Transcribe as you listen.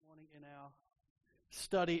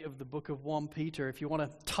study of the book of 1 Peter. If you want a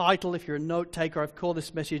title, if you're a note taker, I've called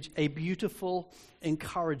this message A Beautiful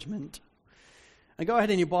Encouragement. And go ahead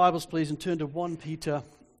in your Bibles, please, and turn to 1 Peter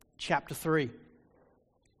chapter 3.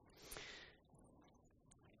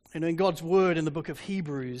 And in God's word in the book of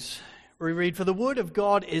Hebrews, we read, "For the word of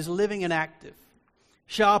God is living and active,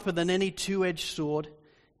 sharper than any two-edged sword,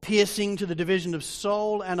 piercing to the division of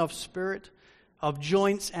soul and of spirit, of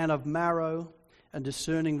joints and of marrow, and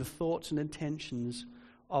discerning the thoughts and intentions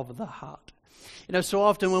of the heart." You know, so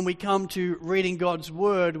often when we come to reading God's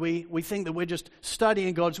Word, we think that we're just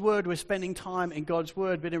studying God's Word, we're spending time in God's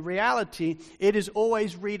Word, but in reality, it is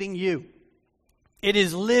always reading you. It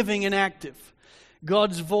is living and active.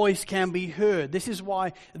 God's voice can be heard. This is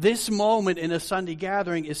why this moment in a Sunday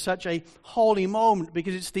gathering is such a holy moment,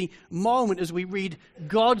 because it's the moment as we read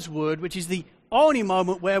God's Word, which is the only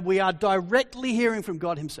moment where we are directly hearing from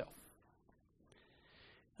God Himself.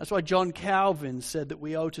 That's why John Calvin said that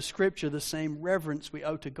we owe to Scripture the same reverence we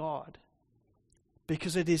owe to God,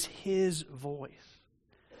 because it is His voice.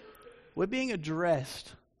 We're being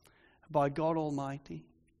addressed by God Almighty.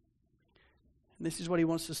 And this is what He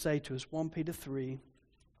wants to say to us, 1 Peter 3,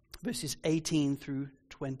 verses 18 through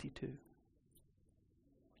 22.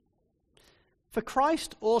 "For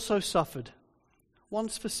Christ also suffered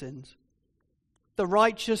once for sins, the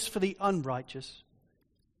righteous for the unrighteous,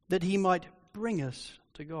 that He might bring us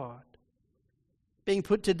to God, being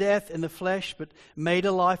put to death in the flesh, but made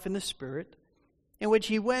alive in the Spirit, in which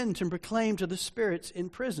He went and proclaimed to the spirits in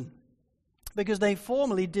prison, because they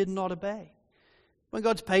formerly did not obey, when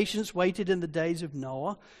God's patience waited in the days of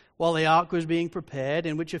Noah, while the ark was being prepared,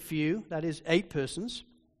 in which a few, that is 8 persons,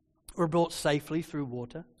 were brought safely through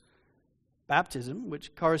water. Baptism,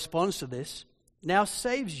 which corresponds to this, now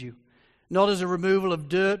saves you, not as a removal of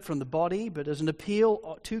dirt from the body, but as an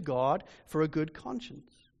appeal to God for a good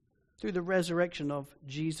conscience, through the resurrection of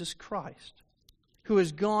Jesus Christ, who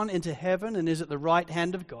has gone into heaven and is at the right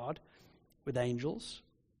hand of God, with angels,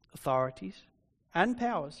 authorities, and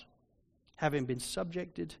powers, having been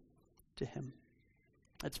subjected to Him."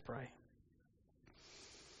 Let's pray.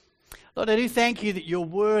 Lord, I do thank You that Your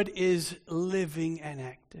word is living and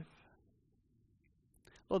active.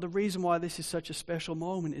 Lord, the reason why this is such a special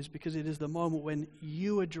moment is because it is the moment when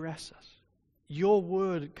You address us. Your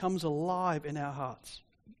word comes alive in our hearts.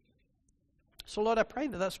 So, Lord, I pray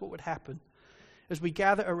that that's what would happen as we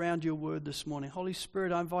gather around Your word this morning. Holy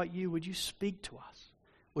Spirit, I invite You, would You speak to us?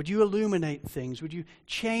 Would You illuminate things? Would You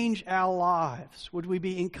change our lives? Would we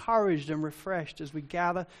be encouraged and refreshed as we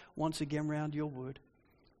gather once again around Your word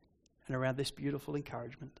and around this beautiful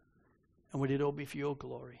encouragement? And would it all be for Your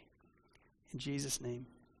glory? In Jesus' name.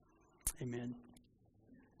 Amen.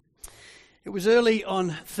 It was early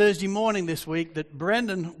on Thursday morning this week that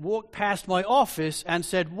Brendan walked past my office and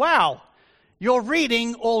said, "Wow, you're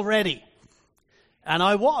reading already." And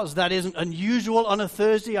I was. That isn't unusual on a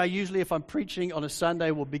Thursday. I usually, if I'm preaching on a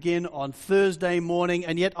Sunday, will begin on Thursday morning.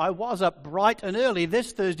 And yet I was up bright and early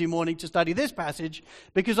this Thursday morning to study this passage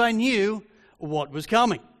because I knew what was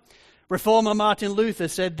coming. Reformer Martin Luther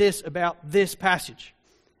said this about this passage: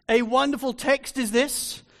 "A wonderful text is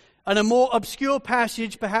this, and a more obscure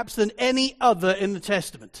passage perhaps than any other in the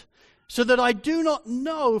Testament, so that I do not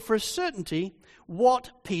know for a certainty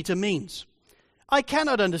what Peter means. I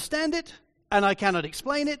cannot understand it, and I cannot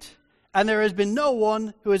explain it, and there has been no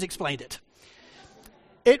one who has explained it."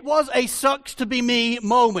 It was a sucks to be me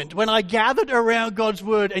moment when I gathered around God's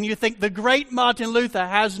word, and you think the great Martin Luther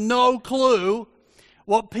has no clue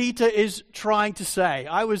what Peter is trying to say.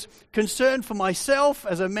 I was concerned for myself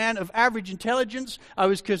as a man of average intelligence. I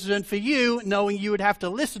was concerned for you, knowing you would have to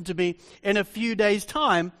listen to me in a few days'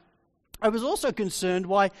 time. I was also concerned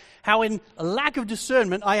how in a lack of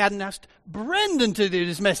discernment I hadn't asked Brendan to do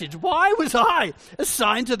this message. Why was I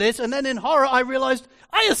assigned to this? And then in horror I realized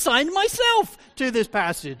I assigned myself to this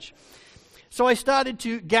passage. So I started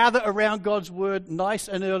to gather around God's word nice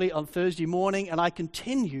and early on Thursday morning, and I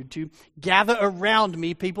continued to gather around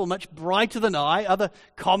me people much brighter than I, other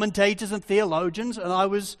commentators and theologians, and I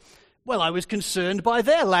was concerned by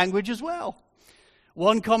their language as well.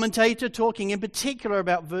 One commentator, talking in particular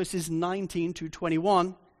about verses 19 to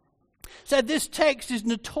 21, said this text is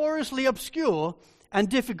notoriously obscure and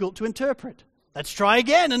difficult to interpret. Let's try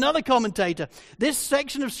again. Another commentator: this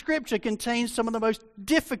section of Scripture contains some of the most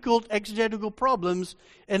difficult exegetical problems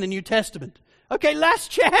in the New Testament. Okay, last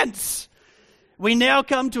chance. We now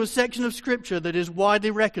come to a section of Scripture that is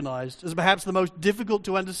widely recognized as perhaps the most difficult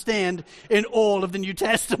to understand in all of the New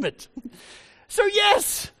Testament. So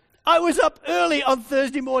yes, I was up early on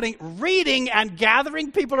Thursday morning reading and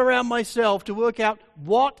gathering people around myself to work out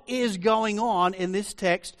what is going on in this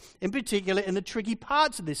text, in particular in the tricky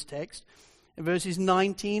parts of this text, in verses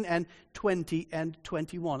 19 and 20 and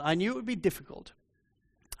 21. I knew it would be difficult,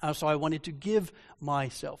 so I wanted to give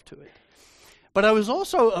myself to it. But I was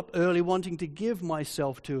also up early wanting to give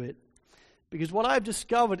myself to it, because what I've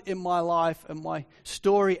discovered in my life and my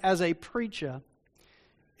story as a preacher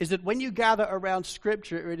is that when you gather around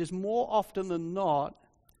Scripture, it is more often than not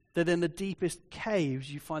that in the deepest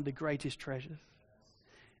caves you find the greatest treasures.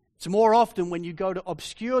 It's more often when you go to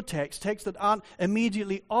obscure texts that aren't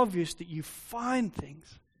immediately obvious, that you find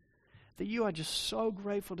things that you are just so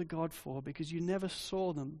grateful to God for because you never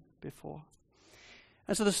saw them before.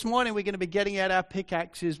 And so this morning we're going to be getting out our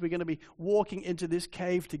pickaxes. We're going to be walking into this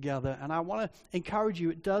cave together. And I want to encourage you,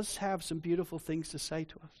 it does have some beautiful things to say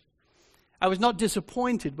to us. I was not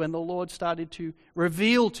disappointed when the Lord started to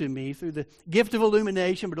reveal to me through the gift of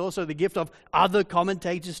illumination, but also the gift of other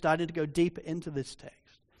commentators starting to go deeper into this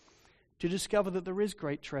text, to discover that there is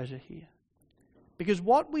great treasure here. Because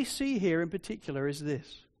what we see here in particular is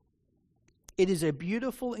this. It is a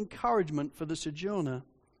beautiful encouragement for the sojourner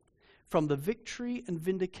from the victory and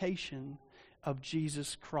vindication of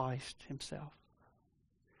Jesus Christ himself.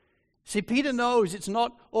 See, Peter knows it's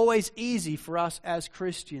not always easy for us as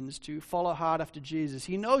Christians to follow hard after Jesus.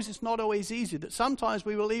 He knows it's not always easy, that sometimes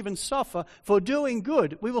we will even suffer for doing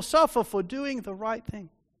good. We will suffer for doing the right thing.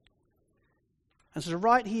 And so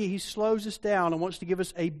right here, he slows us down and wants to give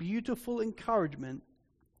us a beautiful encouragement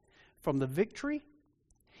from the victory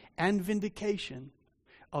and vindication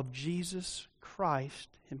of Jesus Christ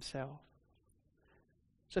himself.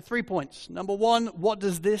 So 3 points. Number one, what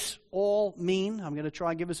does this all mean? I'm going to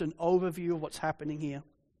try and give us an overview of what's happening here.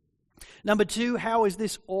 Number two, how is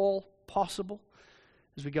this all possible?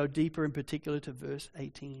 As we go deeper in particular to verse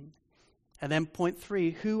 18. And then point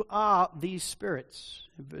three, who are these spirits?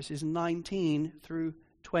 In verses 19 through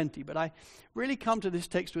 20. But I really come to this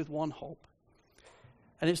text with one hope.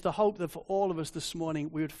 And it's the hope that for all of us this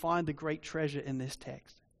morning, we would find the great treasure in this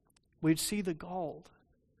text. We'd see the gold.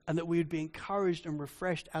 And that we would be encouraged and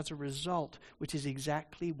refreshed as a result, which is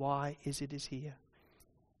exactly why it is here.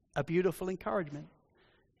 A beautiful encouragement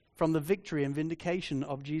from the victory and vindication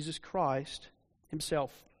of Jesus Christ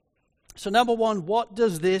himself. So number one, what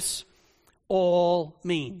does this all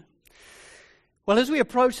mean? Well, as we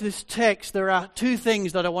approach this text, there are two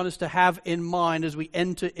things that I want us to have in mind as we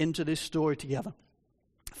enter into this story together.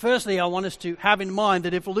 Firstly, I want us to have in mind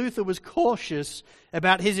that if Luther was cautious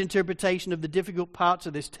about his interpretation of the difficult parts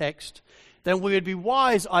of this text, then we would be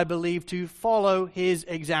wise, I believe, to follow his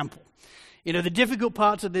example. You know, the difficult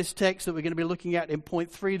parts of this text that we're going to be looking at in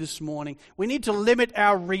point 3 this morning, we need to limit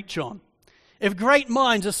our reach on. If great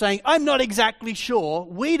minds are saying, I'm not exactly sure,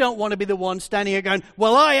 we don't want to be the ones standing here going,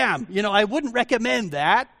 well, I am. You know, I wouldn't recommend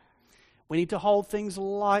that. We need to hold things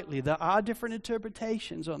lightly. There are different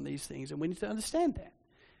interpretations on these things, and we need to understand that.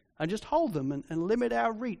 And just hold them and limit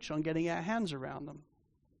our reach on getting our hands around them.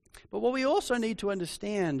 But what we also need to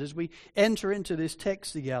understand as we enter into this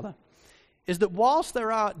text together is that whilst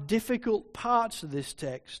there are difficult parts of this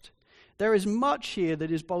text, there is much here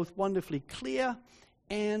that is both wonderfully clear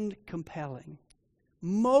and compelling.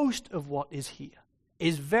 Most of what is here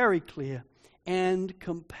is very clear and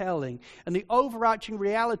compelling. And the overarching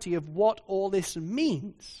reality of what all this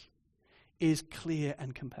means is clear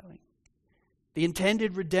and compelling. The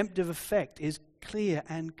intended redemptive effect is clear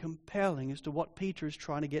and compelling as to what Peter is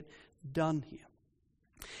trying to get done here.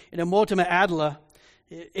 You know, Mortimer Adler,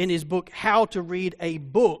 in his book, How to Read a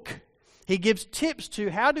Book, he gives tips to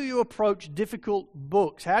how do you approach difficult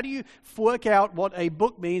books? How do you work out what a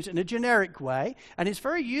book means in a generic way? And it's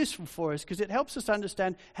very useful for us because it helps us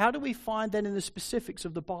understand how do we find then in the specifics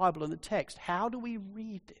of the Bible and the text, how do we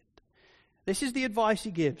read it? This is the advice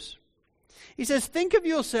he gives. He says, think of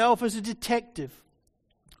yourself as a detective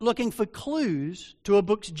looking for clues to a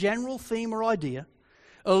book's general theme or idea,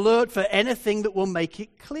 alert for anything that will make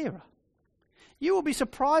it clearer. You will be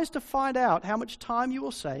surprised to find out how much time you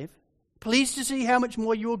will save, pleased to see how much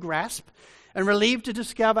more you will grasp, and relieved to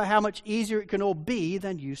discover how much easier it can all be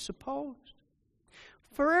than you supposed.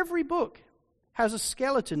 For every book has a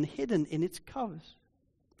skeleton hidden in its covers.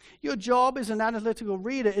 Your job as an analytical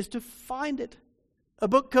reader is to find it. A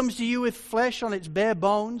book comes to you with flesh on its bare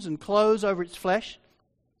bones and clothes over its flesh.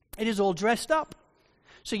 It is all dressed up.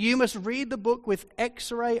 So you must read the book with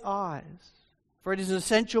X-ray eyes, for it is an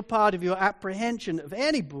essential part of your apprehension of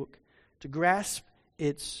any book to grasp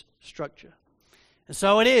its structure.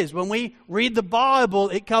 So it is. When we read the Bible,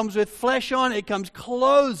 it comes with flesh on, it comes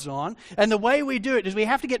clothes on. And the way we do it is we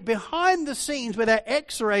have to get behind the scenes with our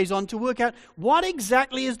x-rays on to work out what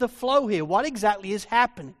exactly is the flow here, what exactly is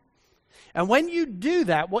happening. And when you do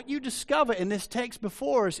that, what you discover in this text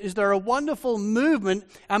before us is there a wonderful movement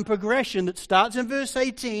and progression that starts in verse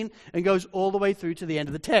 18 and goes all the way through to the end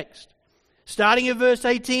of the text. Starting in verse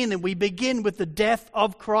 18, then we begin with the death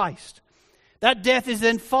of Christ. That death is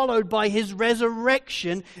then followed by his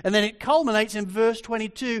resurrection, and then it culminates in verse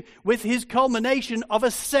 22 with his culmination of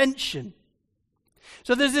ascension.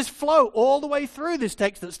 So there's this flow all the way through this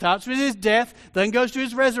text that starts with his death, then goes to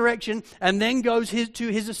his resurrection, and then goes to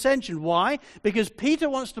his ascension. Why? Because Peter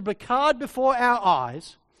wants to placard before our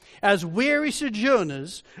eyes, as weary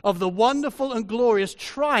sojourners, of the wonderful and glorious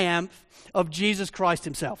triumph of Jesus Christ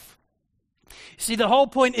himself. See, the whole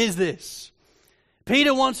point is this.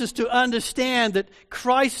 Peter wants us to understand that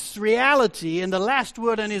Christ's reality and the last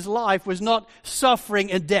word on his life was not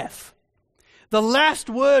suffering and death. The last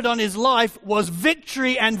word on his life was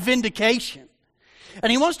victory and vindication.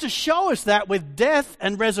 And he wants to show us that with death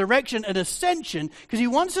and resurrection and ascension, because he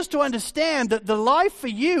wants us to understand that the life for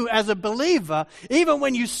you as a believer, even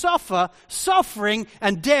when you suffer, suffering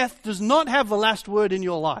and death does not have the last word in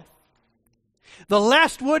your life. The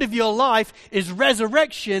last word of your life is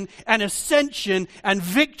resurrection and ascension and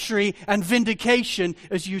victory and vindication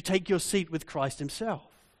as you take your seat with Christ himself.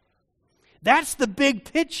 That's the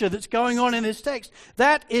big picture that's going on in this text.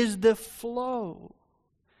 That is the flow.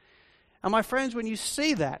 And my friends, when you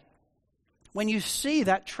see that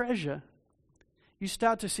treasure, you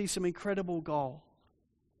start to see some incredible gold.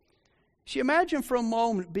 So imagine for a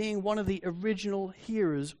moment being one of the original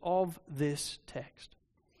hearers of this text.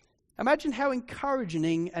 Imagine how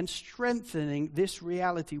encouraging and strengthening this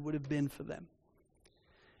reality would have been for them.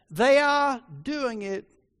 They are doing it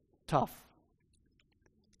tough.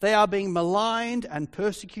 They are being maligned and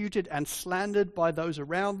persecuted and slandered by those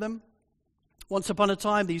around them. Once upon a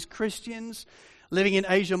time, these Christians living in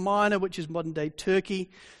Asia Minor, which is modern-day Turkey,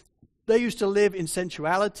 they used to live in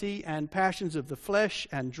sensuality and passions of the flesh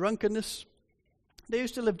and drunkenness. They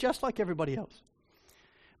used to live just like everybody else.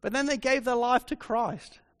 But then they gave their life to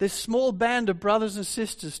Christ. This small band of brothers and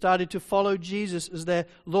sisters started to follow Jesus as their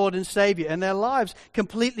Lord and Savior, and their lives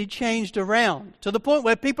completely changed around to the point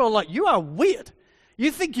where people are like, "You are weird. You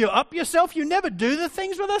think you're up yourself? You never do the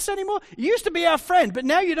things with us anymore? You used to be our friend, but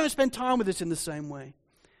now you don't spend time with us in the same way."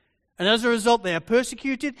 And as a result, they are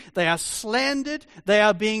persecuted, they are slandered, they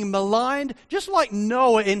are being maligned, just like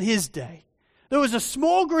Noah in his day. There was a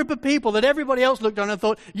small group of people that everybody else looked on and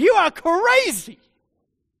thought, "You are crazy."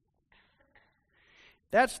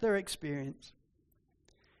 That's their experience.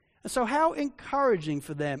 And so how encouraging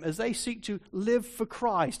for them as they seek to live for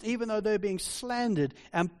Christ, even though they're being slandered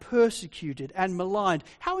and persecuted and maligned.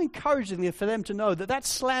 How encouraging for them to know that that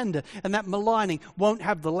slander and that maligning won't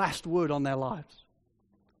have the last word on their lives.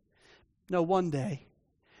 No, one day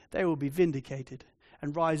they will be vindicated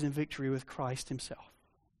and rise in victory with Christ himself.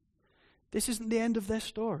 This isn't the end of their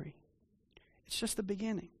story. It's just the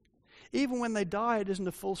beginning. Even when they die, it isn't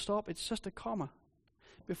a full stop. It's just a comma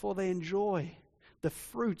before they enjoy the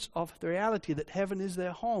fruits of the reality that heaven is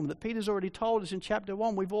their home, that Peter's already told us in chapter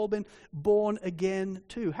 1, we've all been born again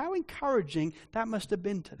too. How encouraging that must have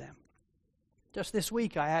been to them. Just this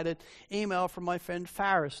week I had an email from my friend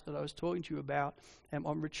Faris that I was talking to you about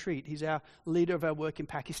on retreat. He's our leader of our work in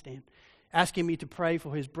Pakistan, asking me to pray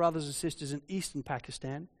for his brothers and sisters in eastern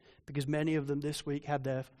Pakistan, because many of them this week had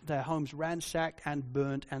their homes ransacked and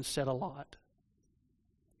burnt and set alight.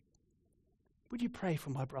 Would you pray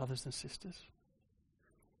for my brothers and sisters?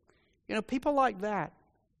 You know, people like that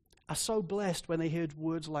are so blessed when they hear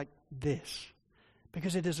words like this,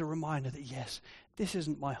 because it is a reminder that, yes, this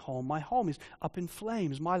isn't my home. My home is up in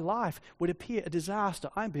flames. My life would appear a disaster.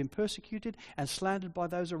 I'm being persecuted and slandered by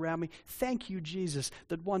those around me. Thank you, Jesus,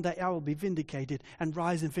 that one day I will be vindicated and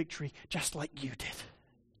rise in victory just like you did.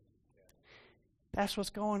 That's what's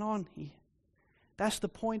going on here. That's the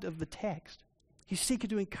point of the text. He's seeking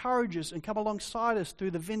to encourage us and come alongside us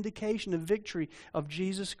through the vindication and victory of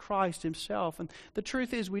Jesus Christ himself. And the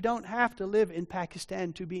truth is, we don't have to live in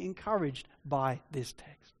Pakistan to be encouraged by this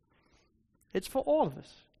text. It's for all of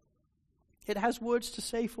us. It has words to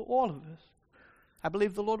say for all of us. I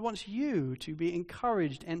believe the Lord wants you to be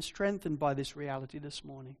encouraged and strengthened by this reality this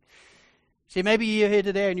morning. See, maybe you're here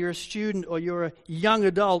today and you're a student or you're a young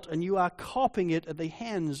adult and you are copying it at the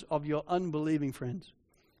hands of your unbelieving friends.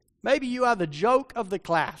 Maybe you are the joke of the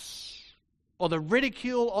class or the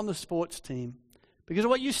ridicule on the sports team because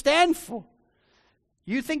of what you stand for.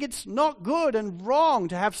 You think it's not good and wrong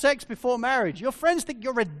to have sex before marriage. Your friends think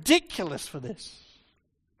you're ridiculous for this.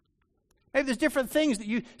 Maybe there's different things that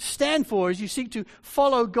you stand for as you seek to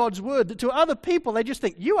follow God's word, that to other people they just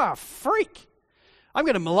think, you are a freak. I'm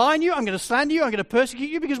going to malign you, I'm going to slander you, I'm going to persecute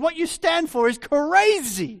you because what you stand for is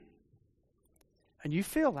crazy. And you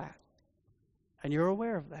feel that. And you're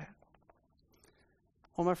aware of that.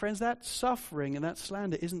 Well, my friends, that suffering and that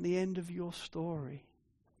slander isn't the end of your story.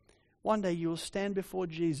 One day you will stand before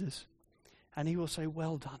Jesus and he will say,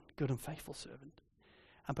 well done, good and faithful servant,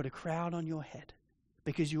 and put a crown on your head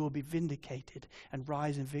because you will be vindicated and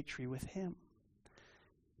rise in victory with him.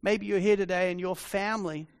 Maybe you're here today and your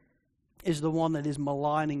family is the one that is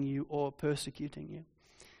maligning you or persecuting you.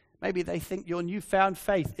 Maybe they think your newfound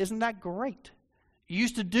faith, isn't that great? You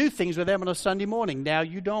used to do things with them on a Sunday morning, now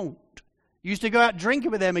you don't. You used to go out drinking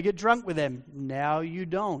with them and get drunk with them. Now you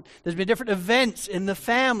don't. There's been different events in the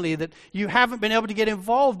family that you haven't been able to get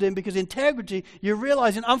involved in because integrity, you're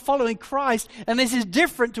realizing I'm following Christ and this is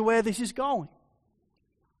different to where this is going.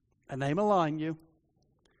 And they malign you.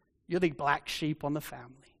 You're the black sheep on the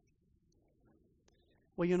family.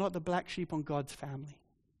 Well, you're not the black sheep on God's family.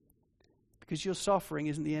 Because your suffering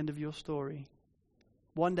isn't the end of your story.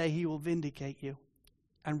 One day he will vindicate you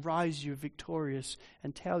and rise you victorious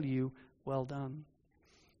and tell you, well done.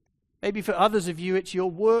 Maybe for others of you, it's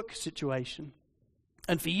your work situation.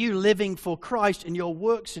 And for you, living for Christ in your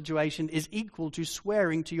work situation is equal to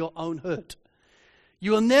swearing to your own hurt.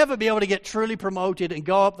 You will never be able to get truly promoted and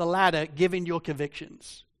go up the ladder given your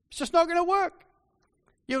convictions. It's just not going to work.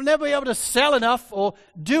 You'll never be able to sell enough or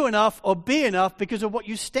do enough or be enough because of what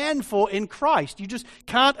you stand for in Christ. You just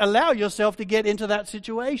can't allow yourself to get into that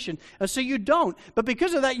situation. And so you don't. But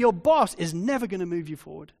because of that, your boss is never going to move you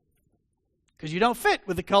forward. Because you don't fit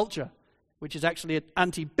with the culture, which is actually an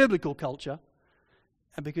anti-biblical culture.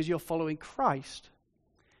 And because you're following Christ,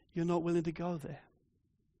 you're not willing to go there.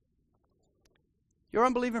 Your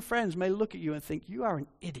unbelieving friends may look at you and think, you are an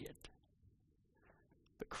idiot.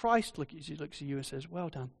 But Christ looks at you and says, well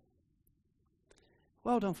done.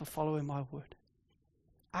 Well done for following my word.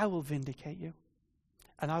 I will vindicate you,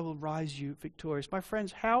 and I will rise you victorious. My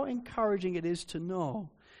friends, how encouraging it is to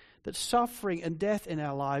know that suffering and death in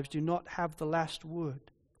our lives do not have the last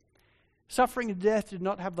word. Suffering and death do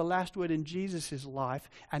not have the last word in Jesus' life,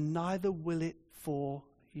 and neither will it for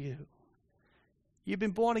you. You've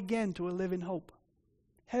been born again to a living hope.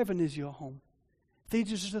 Heaven is your home.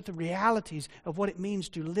 These are just the realities of what it means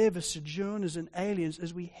to live as sojourners and aliens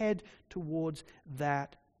as we head towards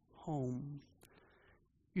that home.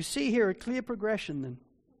 You see here a clear progression then,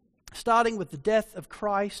 starting with the death of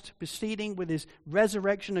Christ, proceeding with his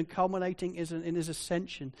resurrection and culminating in his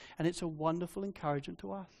ascension. And it's a wonderful encouragement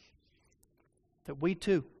to us that we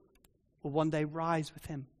too will one day rise with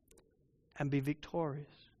him and be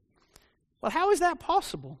victorious. Well, how is that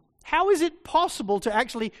possible? How is it possible to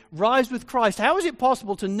actually rise with Christ? How is it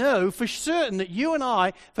possible to know for certain that you and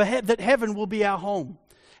I, that heaven will be our home?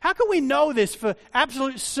 How can we know this for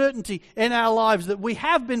absolute certainty in our lives, that we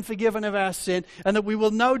have been forgiven of our sin and that we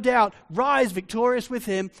will no doubt rise victorious with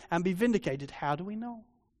him and be vindicated? How do we know?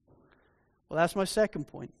 Well, that's my second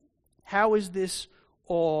point. How is this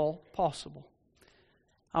all possible?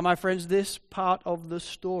 My friends, this part of the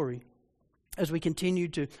story, as we continue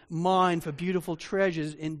to mine for beautiful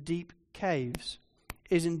treasures in deep caves,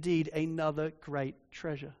 is indeed another great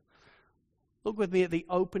treasure. Look with me at the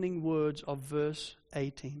opening words of verse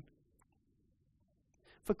 18.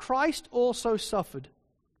 For Christ also suffered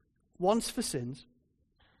once for sins,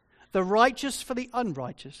 the righteous for the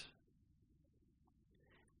unrighteous,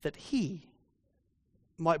 that he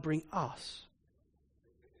might bring us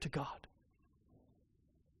to God.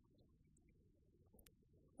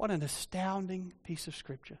 What an astounding piece of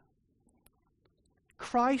scripture.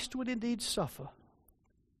 Christ would indeed suffer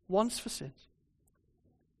once for sins,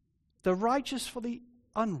 the righteous for the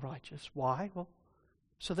unrighteous. Why? Well,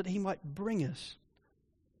 so that he might bring us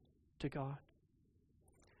to God.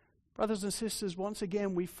 Brothers and sisters, once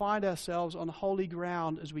again we find ourselves on holy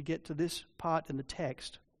ground as we get to this part in the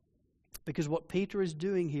text, because what Peter is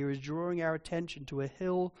doing here is drawing our attention to a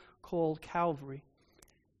hill called Calvary,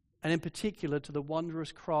 and in particular to the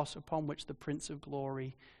wondrous cross upon which the Prince of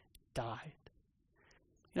Glory died.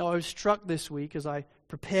 You know, I was struck this week as I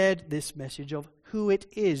prepared this message of who it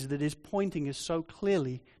is that is pointing us so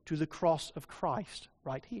clearly to the cross of Christ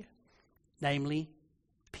right here, namely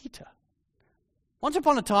Peter. Once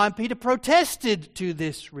upon a time, Peter protested to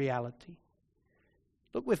this reality.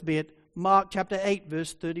 Look with me at Mark chapter 8,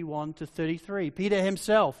 verse 31 to 33. Peter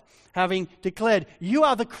himself, having declared, "You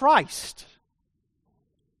are the Christ."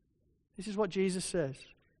 This is what Jesus says.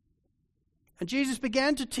 And Jesus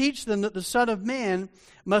began to teach them that the Son of Man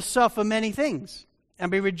must suffer many things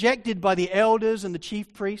and be rejected by the elders and the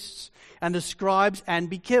chief priests and the scribes and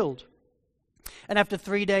be killed. And after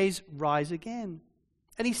 3 days, rise again.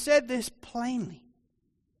 And he said this plainly.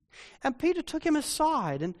 And Peter took him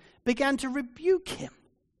aside and began to rebuke him.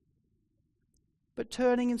 But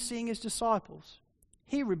turning and seeing his disciples,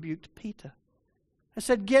 he rebuked Peter and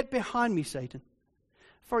said, "Get behind me, Satan,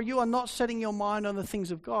 for you are not setting your mind on the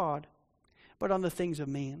things of God, but on the things of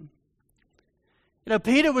men." You know,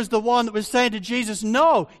 Peter was the one that was saying to Jesus,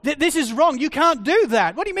 "No, this is wrong. You can't do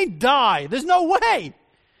that. What do you mean die? There's no way.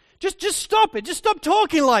 Just stop it. Just stop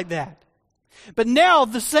talking like that." But now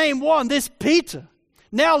the same one, this Peter,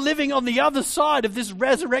 now living on the other side of this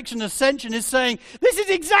resurrection ascension, is saying, this is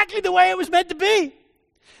exactly the way it was meant to be.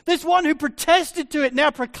 This one who protested to it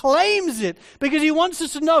now proclaims it because he wants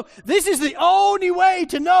us to know this is the only way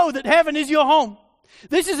to know that heaven is your home.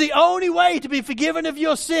 This is the only way to be forgiven of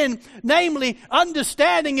your sin, namely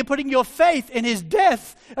understanding and putting your faith in his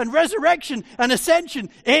death and resurrection and ascension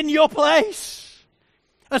in your place.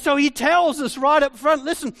 And so he tells us right up front,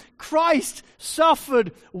 listen, Christ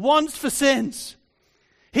suffered once for sins.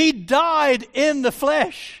 He died in the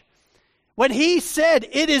flesh. When he said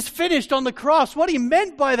it is finished on the cross, what he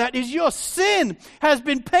meant by that is your sin has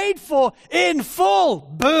been paid for in full.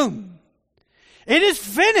 Boom. It is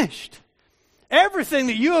finished. Everything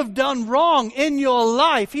that you have done wrong in your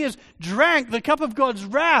life, he has drank the cup of God's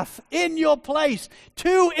wrath in your place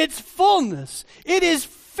to its fullness. It is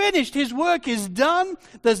finished. His work is done.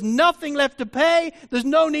 There's nothing left to pay. There's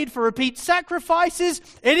no need for repeat sacrifices.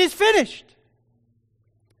 It is finished.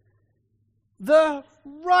 The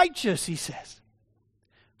righteous, he says,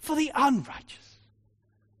 for the unrighteous.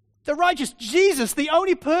 The righteous, Jesus, the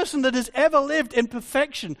only person that has ever lived in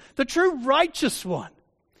perfection, the true righteous one.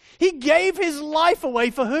 He gave his life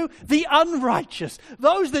away for who? The unrighteous.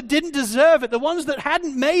 Those that didn't deserve it. The ones that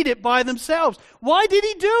hadn't made it by themselves. Why did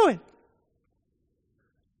he do it?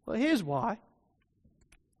 Well, here's why.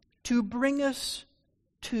 To bring us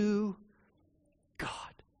to God.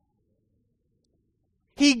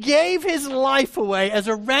 He gave his life away as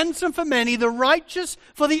a ransom for many, the righteous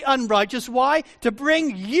for the unrighteous. Why? To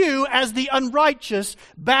bring you as the unrighteous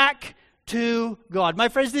back to God. My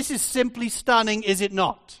friends, this is simply stunning, is it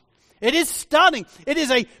not? It is stunning. It is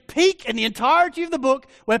a peek in the entirety of the book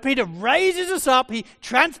where Peter raises us up, he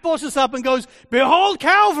transports us up and goes, "Behold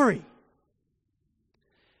Calvary.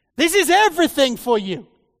 This is everything for you.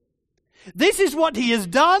 This is what he has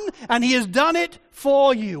done, and he has done it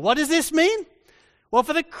for you." What does this mean? Well,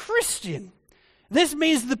 for the Christian, this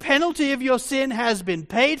means the penalty of your sin has been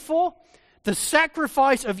paid for. The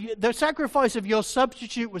sacrifice of your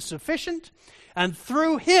substitute was sufficient. And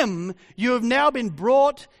through him, you have now been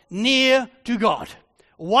brought near to God.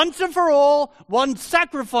 Once and for all, one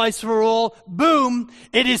sacrifice for all, boom,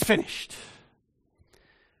 it is finished.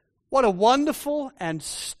 What a wonderful and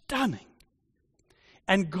stunning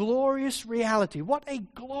and glorious reality. What a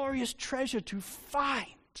glorious treasure to find.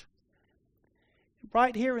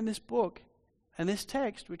 Right here in this book and this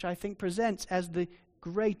text, which I think presents as the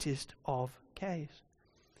greatest of caves.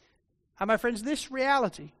 And my friends, this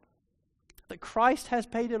reality that Christ has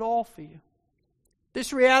paid it all for you,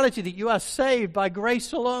 this reality that you are saved by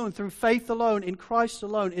grace alone, through faith alone, in Christ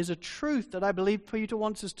alone, is a truth that I believe Peter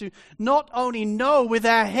wants us to not only know with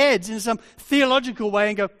our heads in some theological way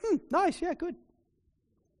and go, nice, yeah, good.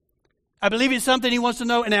 I believe it's something he wants to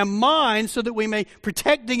know in our minds so that we may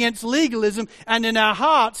protect against legalism, and in our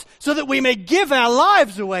hearts so that we may give our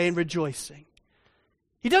lives away in rejoicing.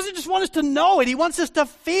 He doesn't just want us to know it. He wants us to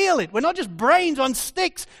feel it. We're not just brains on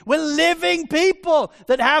sticks. We're living people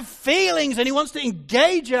that have feelings, and he wants to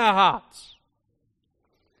engage our hearts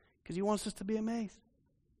because he wants us to be amazed.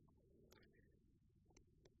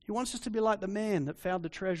 He wants us to be like the man that found the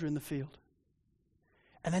treasure in the field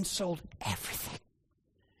and then sold everything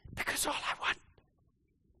because all I want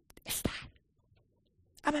is that.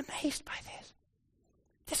 I'm amazed by this.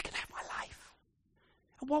 This can have my life.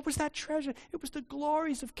 And what was that treasure? It was the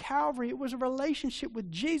glories of Calvary. It was a relationship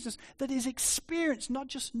with Jesus that is experienced, not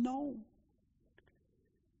just known.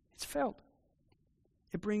 It's felt.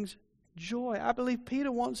 It brings joy. I believe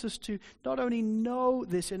Peter wants us to not only know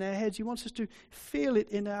this in our heads, he wants us to feel it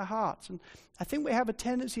in our hearts. And I think we have a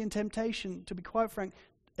tendency and temptation, to be quite frank,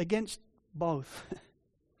 against both.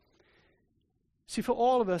 See, for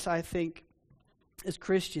all of us, I think, as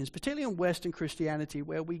Christians, particularly in Western Christianity,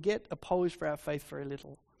 where we get opposed for our faith very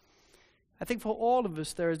little, I think for all of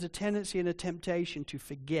us there is a tendency and a temptation to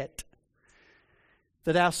forget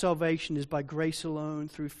that our salvation is by grace alone,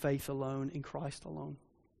 through faith alone, in Christ alone.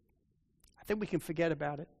 I think we can forget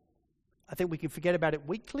about it. I think we can forget about it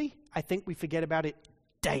weekly. I think we forget about it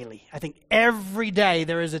daily. I think every day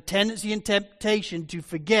there is a tendency and temptation to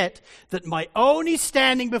forget that my only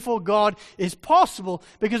standing before God is possible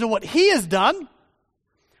because of what He has done.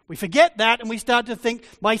 We forget that and we start to think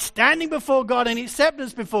my standing before God and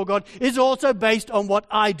acceptance before God is also based on what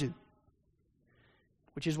I do,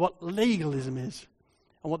 which is what legalism is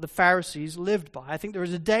and what the Pharisees lived by. I think there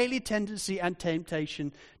is a daily tendency and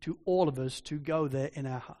temptation to all of us to go there in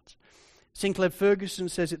our hearts. Sinclair Ferguson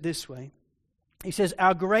says it this way. He says,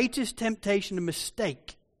 our greatest temptation and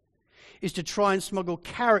mistake is to try and smuggle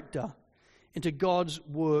character into God's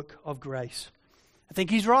work of grace. I think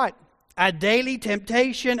he's right. Our daily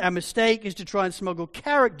temptation and mistake is to try and smuggle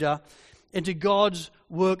character into God's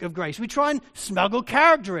work of grace. We try and smuggle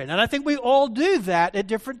character in, and I think we all do that at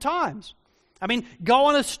different times. I mean, go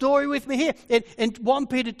on a story with me here. In 1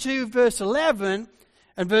 Peter 2, verse 11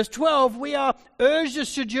 and verse 12, we are urged as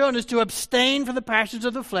sojourners to abstain from the passions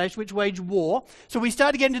of the flesh which wage war. So we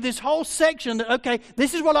start to get into this whole section that, okay,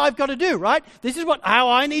 this is what I've got to do, right? This is how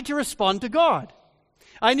I need to respond to God.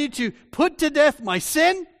 I need to put to death my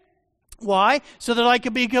sin. Why? So that I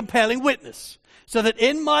can be a compelling witness. So that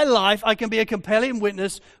in my life I can be a compelling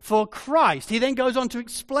witness for Christ. He then goes on to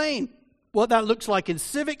explain what that looks like in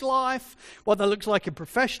civic life, what that looks like in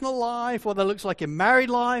professional life, what that looks like in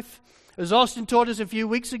married life. As Austin taught us a few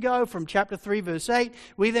weeks ago from chapter 3, verse 8,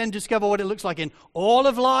 we then discover what it looks like in all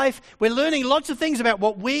of life. We're learning lots of things about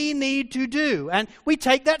what we need to do, and we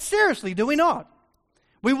take that seriously, do we not?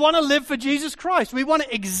 We want to live for Jesus Christ. We want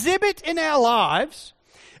to exhibit in our lives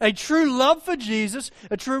a true love for Jesus,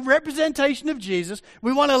 a true representation of Jesus.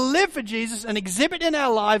 We want to live for Jesus and exhibit in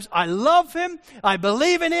our lives, I love Him, I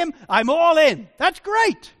believe in Him, I'm all in. That's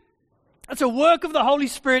great. That's a work of the Holy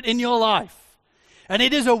Spirit in your life. And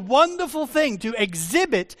it is a wonderful thing to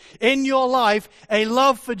exhibit in your life a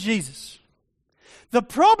love for Jesus. The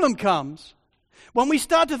problem comes when we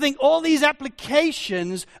start to think all these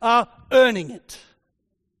applications are earning it.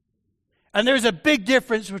 And there is a big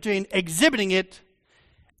difference between exhibiting it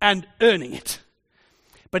and earning it.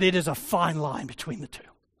 But it is a fine line between the two.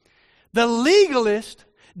 The legalist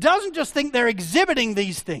doesn't just think they're exhibiting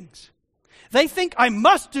these things. They think I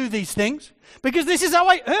must do these things because this is how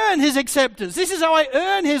I earn His acceptance. This is how I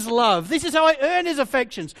earn His love. This is how I earn His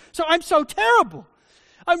affections. So I'm so terrible.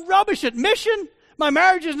 I'm rubbish at mission. My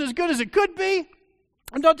marriage isn't as good as it could be.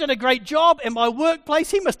 I've not done a great job in my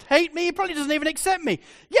workplace. He must hate me. He probably doesn't even accept me.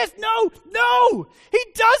 Yes, no. He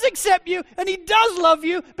does accept you and He does love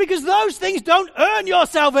you because those things don't earn your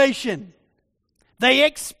salvation. They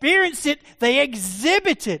experience it. They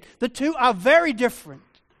exhibit it. The two are very different.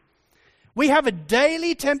 We have a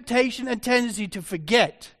daily temptation and tendency to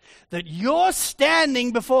forget that your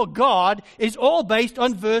standing before God is all based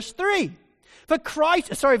on verse 3.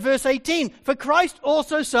 Verse 18. For Christ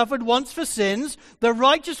also suffered once for sins, the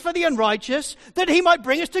righteous for the unrighteous, that He might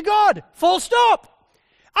bring us to God. Full stop.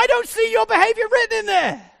 I don't see your behavior written in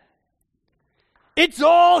there. It's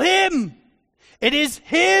all Him. It is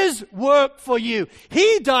His work for you.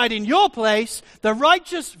 He died in your place, the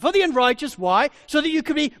righteous for the unrighteous. Why? So that you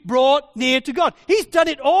can be brought near to God. He's done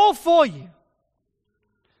it all for you.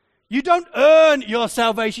 You don't earn your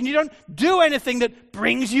salvation. You don't do anything that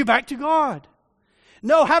brings you back to God.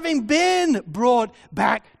 No, having been brought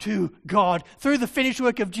back to God through the finished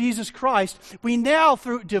work of Jesus Christ, we now,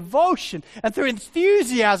 through devotion and through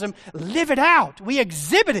enthusiasm, live it out. We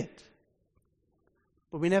exhibit it.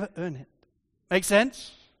 But we never earn it. Make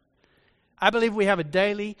sense? I believe we have a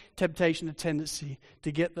daily temptation and tendency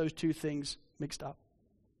to get those two things mixed up.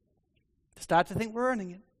 To start to think we're earning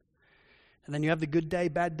it. And then you have the good day,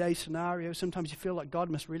 bad day scenario. Sometimes you feel like God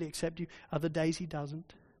must really accept you. Other days He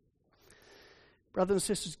doesn't. Brothers and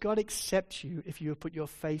sisters, God accepts you if you have put your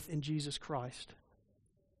faith in Jesus Christ.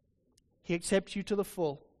 He accepts you to the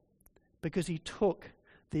full because He took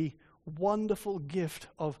the wonderful gift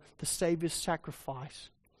of the Savior's sacrifice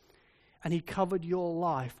and He covered your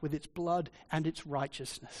life with its blood and its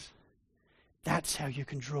righteousness. That's how you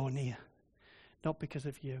can draw near. Not because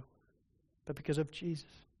of you, but because of Jesus.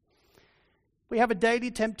 We have a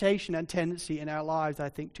daily temptation and tendency in our lives, I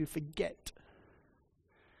think, to forget.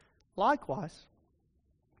 Likewise,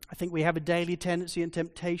 I think we have a daily tendency and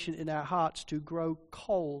temptation in our hearts to grow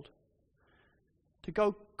cold. To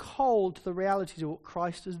go cold to the realities of what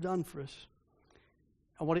Christ has done for us.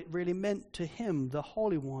 And what it really meant to Him, the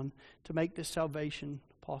Holy One, to make this salvation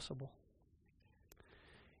possible.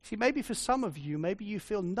 See, maybe for some of you, maybe you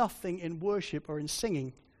feel nothing in worship or in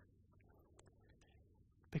singing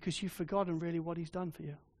because you've forgotten really what He's done for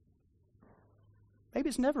you. Maybe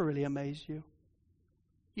it's never really amazed you.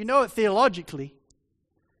 You know it theologically,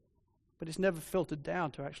 but it's never filtered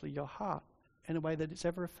down to actually your heart. in a way that it's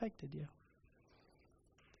ever affected you.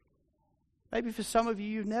 Maybe for some of you,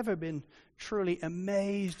 you've never been truly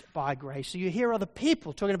amazed by grace. So you hear other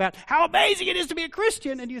people talking about how amazing it is to be a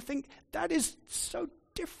Christian, and you think, that is so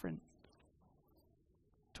different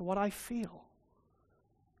to what I feel.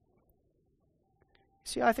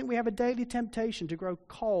 See, I think we have a daily temptation to grow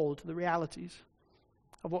cold to the realities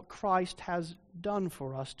of what Christ has done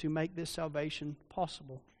for us to make this salvation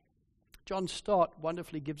possible. John Stott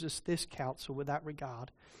wonderfully gives us this counsel with that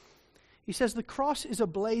regard. He says, the cross is a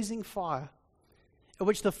blazing fire in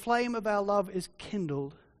which the flame of our love is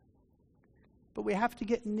kindled, but we have to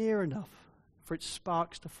get near enough for its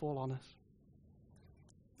sparks to fall on us.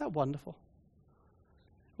 Isn't that wonderful?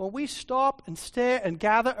 When we stop and stare and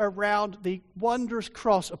gather around the wondrous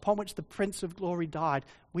cross upon which the Prince of Glory died,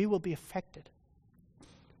 we will be affected.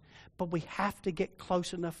 But we have to get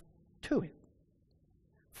close enough to it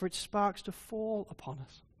for its sparks to fall upon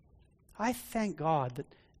us. I thank God that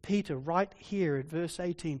Peter, right here at verse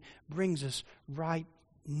 18, brings us right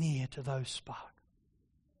near to those sparks.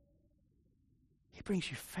 He brings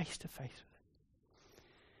you face to face with it.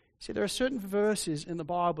 See, there are certain verses in the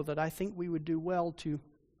Bible that I think we would do well to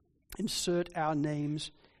insert our names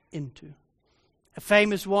into. A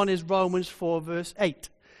famous one is Romans 4, verse 8,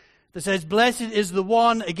 that says, blessed is the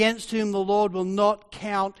one against whom the Lord will not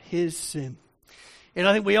count his sin. And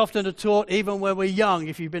I think we often are taught, even when we're young,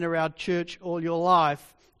 if you've been around church all your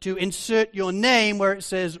life, to insert your name where it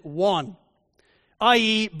says one,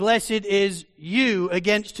 i.e., blessed is you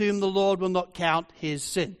against whom the Lord will not count his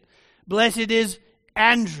sin. Blessed is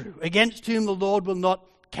Andrew against whom the Lord will not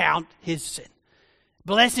count his sin.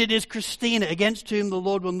 Blessed is Christina against whom the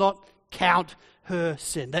Lord will not count her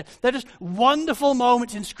sin. They're just wonderful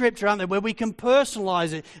moments in Scripture, aren't they, where we can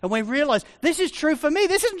personalize it and we realize this is true for me.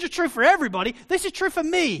 This isn't just true for everybody. This is true for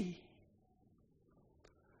me.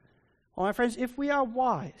 Well, my friends, if we are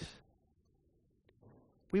wise,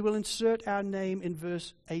 we will insert our name in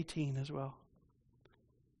verse 18 as well.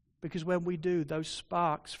 Because when we do, those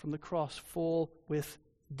sparks from the cross fall with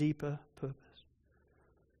deeper purpose.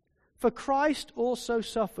 For Christ also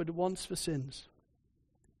suffered once for sins,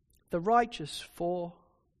 the righteous for...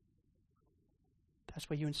 That's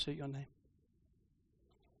where you insert your name.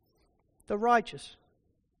 The righteous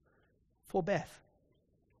for Beth,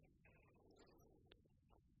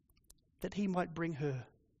 that he might bring her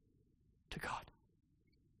to God.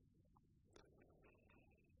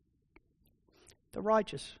 The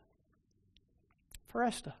righteous for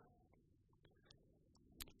Esther,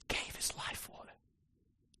 gave his life for her,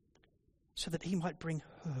 so that he might bring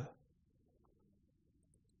her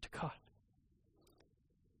to God.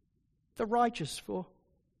 The righteous for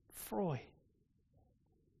Froy,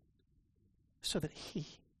 so that he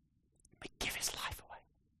may give his life away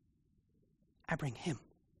and bring him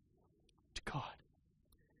to God.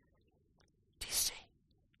 Do you see?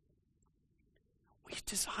 We're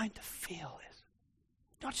designed to feel this.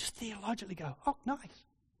 Not just theologically go, oh, nice.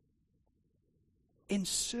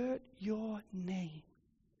 Insert your name.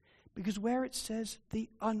 Because where it says the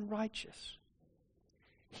unrighteous,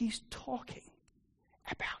 he's talking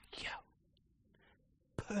about you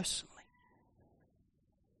personally.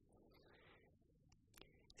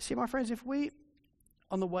 See, my friends, if we,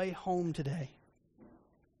 on the way home today,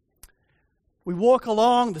 we walk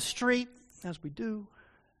along the street, as we do,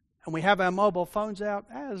 and we have our mobile phones out,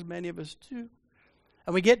 as many of us do,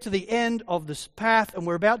 and we get to the end of this path and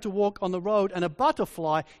we're about to walk on the road and a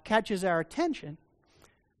butterfly catches our attention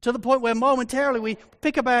to the point where momentarily we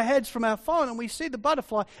pick up our heads from our phone and we see the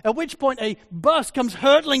butterfly, at which point a bus comes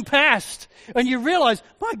hurtling past and you realize,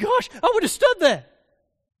 my gosh, I would have stood there.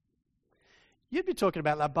 You'd be talking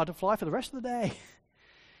about that butterfly for the rest of the day.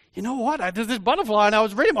 You know what? There's this butterfly and I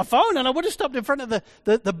was reading my phone and I would have stopped in front of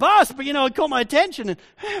the bus, but it caught my attention and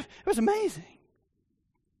it was amazing.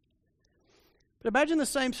 But imagine the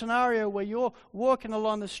same scenario where you're walking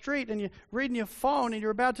along the street and you're reading your phone and you're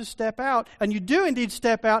about to step out, and you do indeed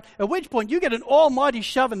step out, at which point you get an almighty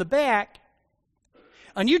shove in the back,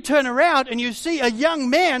 and you turn around and you see a young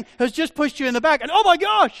man has just pushed you in the back, and oh my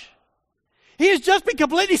gosh, he has just been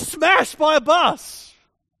completely smashed by a bus.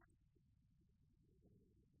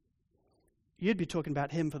 You'd be talking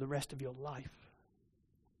about him for the rest of your life.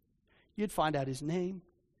 You'd find out his name.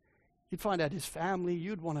 You'd find out his family.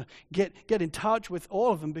 You'd want to get in touch with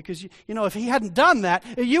all of them because, if he hadn't done that,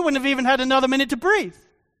 you wouldn't have even had another minute to breathe.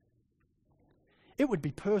 It would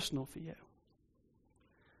be personal for you.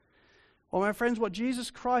 Well, my friends, what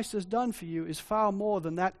Jesus Christ has done for you is far more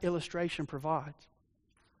than that illustration provides.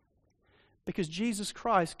 Because Jesus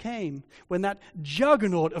Christ came when that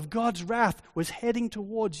juggernaut of God's wrath was heading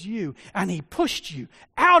towards you, and he pushed you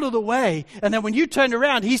out of the way, and then when you turned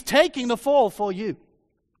around, he's taking the fall for you.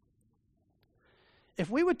 If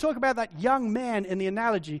we would talk about that young man in the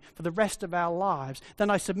analogy for the rest of our lives, then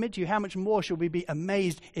I submit to you, how much more shall we be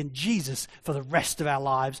amazed in Jesus for the rest of our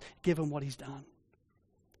lives, given what he's done?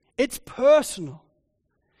 It's personal.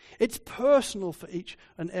 It's personal for each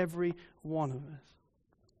and every one of us.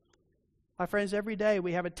 My friends, every day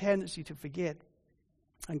we have a tendency to forget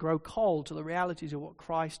and grow cold to the realities of what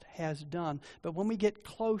Christ has done. But when we get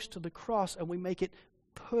close to the cross and we make it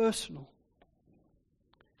personal,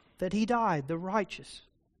 that he died, the righteous,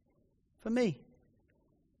 for me,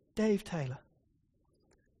 Dave Taylor,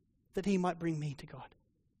 that he might bring me to God.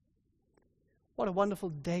 What a wonderful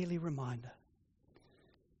daily reminder.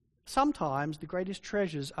 Sometimes the greatest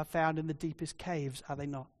treasures are found in the deepest caves, are they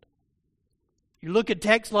not? You look at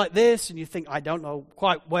texts like this and you think, I don't know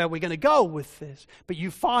quite where we're going to go with this. But you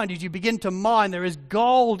find as you begin to mine, there is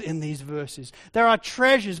gold in these verses. There are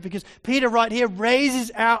treasures because Peter right here raises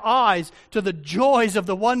our eyes to the joys of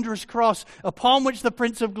the wondrous cross upon which the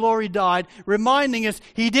Prince of Glory died, reminding us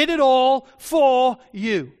he did it all for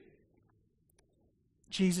you.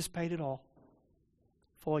 Jesus paid it all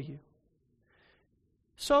for you.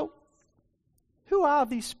 So, who are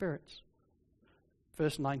these spirits?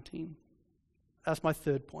 Verse 19. That's my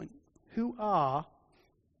third point. Who are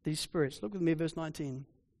these spirits? Look with me, verse 19.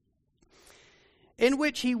 In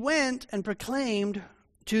which he went and proclaimed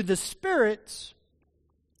to the spirits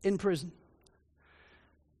in prison.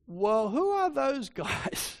 Well, who are those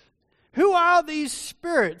guys? Who are these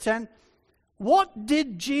spirits? And what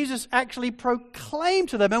did Jesus actually proclaim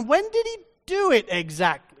to them? And when did he do it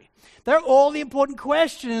exactly? They're all the important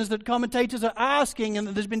questions that commentators are asking and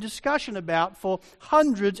that there's been discussion about for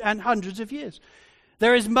hundreds and hundreds of years.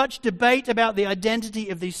 There is much debate about the identity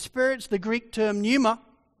of these spirits. The Greek term pneuma,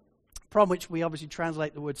 from which we obviously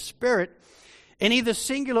translate the word spirit, in either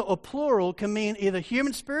singular or plural can mean either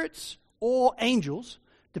human spirits or angels,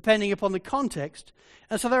 depending upon the context.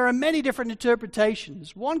 And so there are many different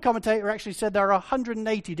interpretations. One commentator actually said there are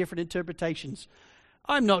 180 different interpretations.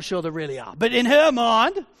 I'm not sure there really are. But in her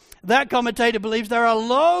mind, that commentator believes there are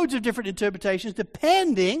loads of different interpretations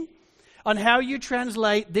depending on how you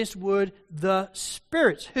translate this word, the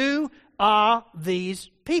spirits. Who are these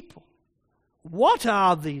people? What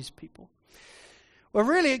are these people? Well,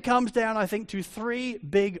 really it comes down, I think, to three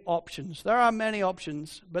big options. There are many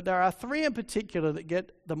options, but there are three in particular that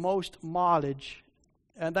get the most mileage,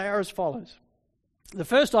 and they are as follows. The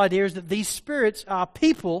first idea is that these spirits are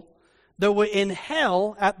people that were in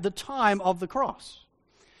hell at the time of the cross.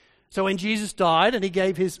 So when Jesus died and he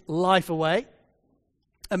gave his life away,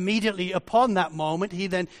 immediately upon that moment, he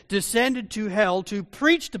then descended to hell to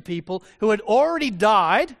preach to people who had already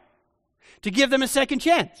died, to give them a second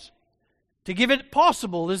chance, to give it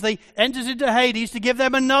possible as they entered into Hades, to give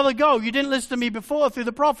them another go. You didn't listen to me before through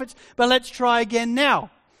the prophets, but let's try again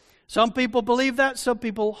now. Some people believe that, some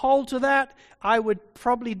people hold to that. I would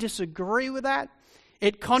probably disagree with that.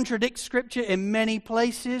 It contradicts Scripture in many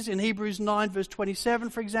places. In Hebrews 9, verse 27,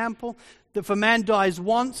 for example, that for man dies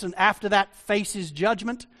once and after that faces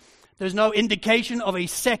judgment. There's no indication of a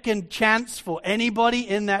second chance for anybody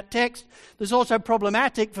in that text. There's also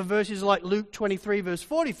problematic for verses like Luke 23, verse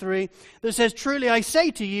 43, that says, truly I say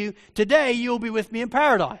to you, today you'll be with me in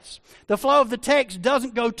paradise. The flow of the text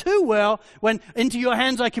doesn't go too well when into your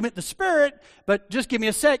hands I commit the Spirit, but just give me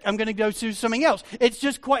a sec, I'm going to go to something else.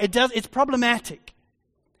 It's problematic.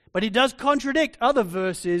 But it does contradict other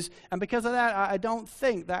verses, and because of that, I don't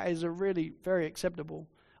think that is a really very acceptable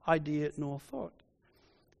idea nor thought.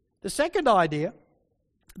 The second idea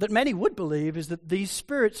that many would believe is that these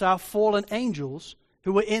spirits are fallen angels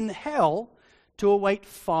who were in hell to await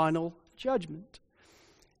final judgment.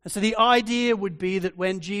 And so the idea would be that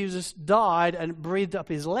when Jesus died and breathed up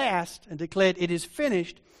his last and declared it is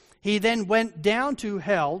finished, he then went down to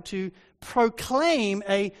hell to proclaim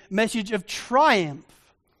a message of triumph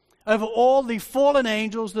over all the fallen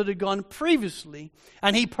angels that had gone previously,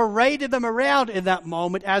 and he paraded them around in that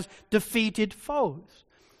moment as defeated foes.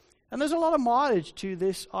 And there's a lot of mileage to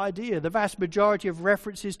this idea. The vast majority of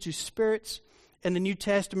references to spirits in the New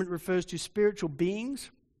Testament refers to spiritual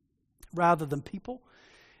beings rather than people.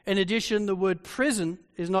 In addition, the word prison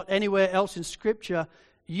is not anywhere else in Scripture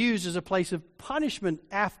used as a place of punishment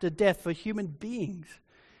after death for human beings.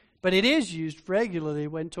 But it is used regularly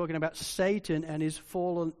when talking about Satan and his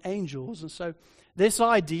fallen angels. And so this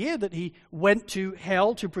idea that he went to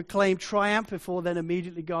hell to proclaim triumph before then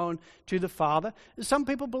immediately going to the Father, some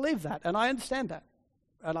people believe that, and I understand that.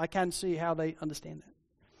 And I can see how they understand that.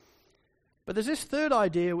 But there's this third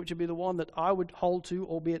idea, which would be the one that I would hold to,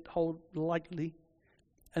 albeit hold lightly.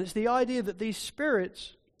 And it's the idea that these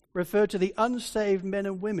spirits refer to the unsaved men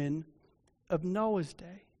and women of Noah's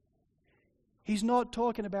day. He's not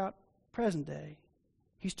talking about present day.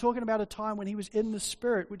 He's talking about a time when he was in the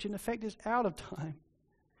Spirit, which in effect is out of time.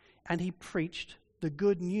 And he preached the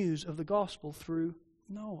good news of the gospel through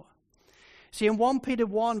Noah. See, in 1 Peter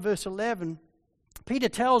 1 verse 11, Peter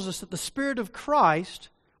tells us that the Spirit of Christ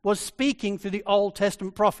was speaking through the Old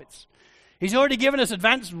Testament prophets. He's already given us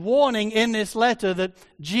advanced warning in this letter that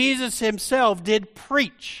Jesus himself did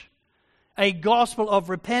preach a gospel of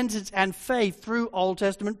repentance and faith through Old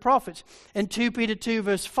Testament prophets. In 2 Peter 2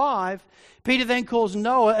 verse 5, Peter then calls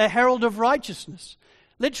Noah a herald of righteousness.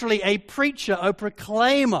 Literally a preacher, a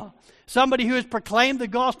proclaimer. Somebody who has proclaimed the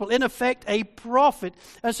gospel, in effect a prophet.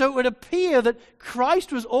 And so it would appear that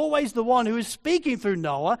Christ was always the one who is speaking through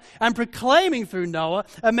Noah and proclaiming through Noah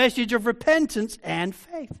a message of repentance and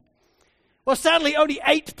faith. Well, sadly, only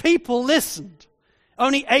 8 people listened.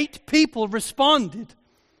 Only 8 people responded.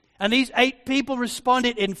 And these 8 people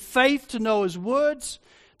responded in faith to Noah's words.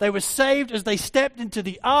 They were saved as they stepped into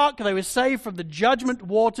the ark. They were saved from the judgment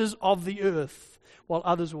waters of the earth, while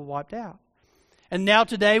others were wiped out. And now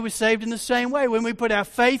today we're saved in the same way. When we put our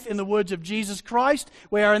faith in the words of Jesus Christ,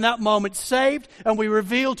 we are in that moment saved, and we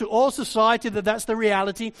reveal to all society that that's the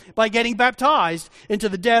reality by getting baptized into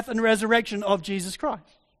the death and resurrection of Jesus Christ,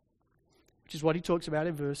 which is what he talks about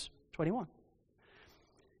in verse 21.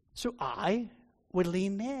 So I would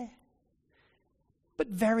lean there, but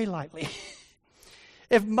very lightly.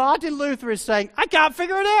 If Martin Luther is saying, I can't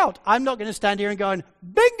figure it out, I'm not going to stand here and going,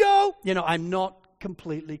 bingo! I'm not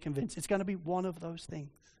completely convinced. It's going to be one of those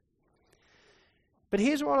things. But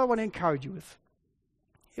here's what I want to encourage you with.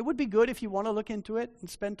 It would be good if you want to look into it and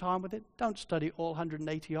spend time with it. Don't study all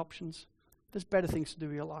 180 options. There's better things to do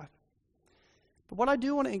in your life. But what I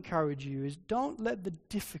do want to encourage you is don't let the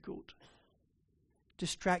difficult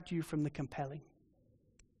distract you from the compelling.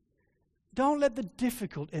 Don't let the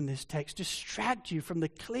difficult in this text distract you from the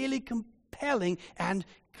clearly compelling and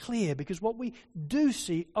clear, because what we do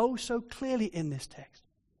see oh so clearly in this text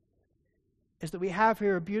is that we have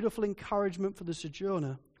here a beautiful encouragement for the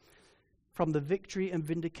sojourner from the victory and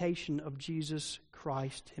vindication of Jesus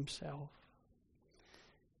Christ himself.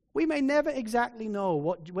 We may never exactly know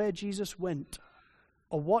where Jesus went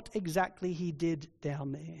or what exactly he did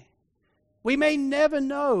down there. We may never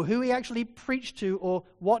know who he actually preached to or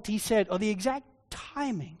what he said or the exact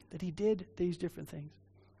timing that he did these different things.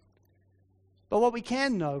 But what we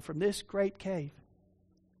can know from this great cave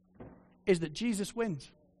is that Jesus wins,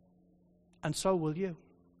 and so will you.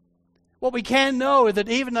 What we can know is that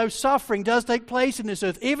even though suffering does take place in this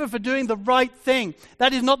earth, even for doing the right thing,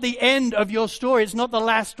 that is not the end of your story. It's not the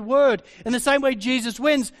last word. In the same way Jesus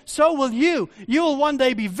wins, so will you. You will one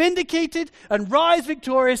day be vindicated and rise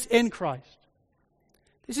victorious in Christ.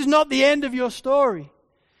 This is not the end of your story.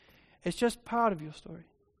 It's just part of your story.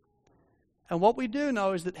 And what we do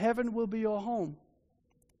know is that heaven will be your home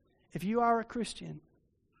if you are a Christian,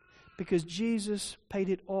 because Jesus paid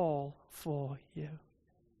it all for you.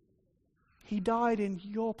 He died in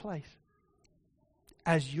your place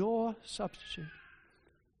as your substitute,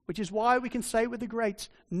 which is why we can say with the greats,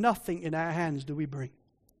 nothing in our hands do we bring.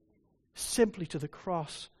 Simply to the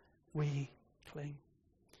cross we cling.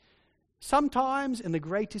 Sometimes in the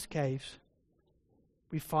greatest caves,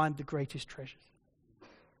 we find the greatest treasures.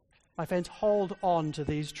 My friends, hold on to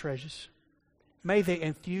these treasures. May they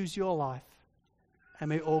enthuse your life, and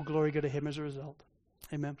may all glory go to him as a result.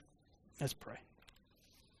 Amen. Let's pray.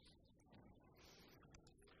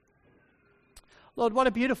 Lord, what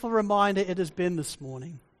a beautiful reminder it has been this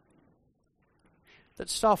morning that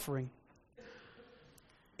suffering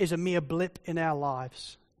is a mere blip in our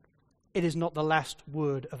lives. It is not the last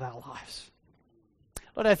word of our lives.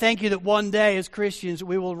 Lord, I thank you that one day as Christians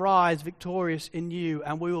we will rise victorious in you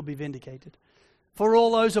and we will be vindicated. For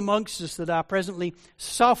all those amongst us that are presently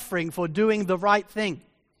suffering for doing the right thing,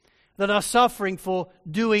 that are suffering for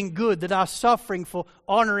doing good, that are suffering for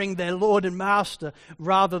honoring their Lord and Master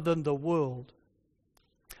rather than the world.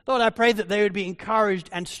 Lord, I pray that they would be encouraged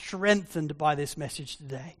and strengthened by this message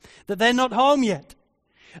today, that they're not home yet,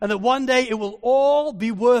 and that one day it will all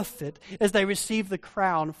be worth it as they receive the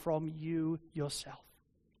crown from you yourself.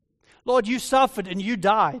 Lord, you suffered and you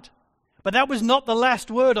died, but that was not the last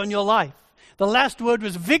word on your life. The last word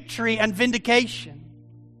was victory and vindication.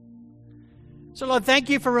 So Lord, thank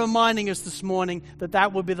you for reminding us this morning that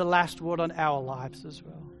that will be the last word on our lives as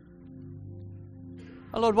well.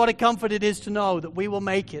 Oh Lord, what a comfort it is to know that we will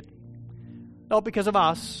make it, not because of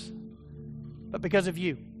us, but because of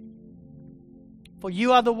you. For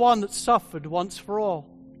you are the one that suffered once for all,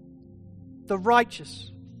 the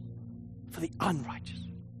righteous for the unrighteous,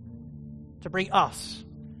 to bring us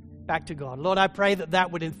back to God. Lord, I pray that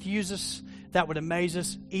that would enthuse us, that would amaze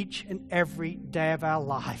us each and every day of our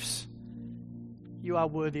lives. You are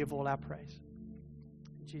worthy of all our praise.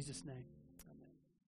 In Jesus' name.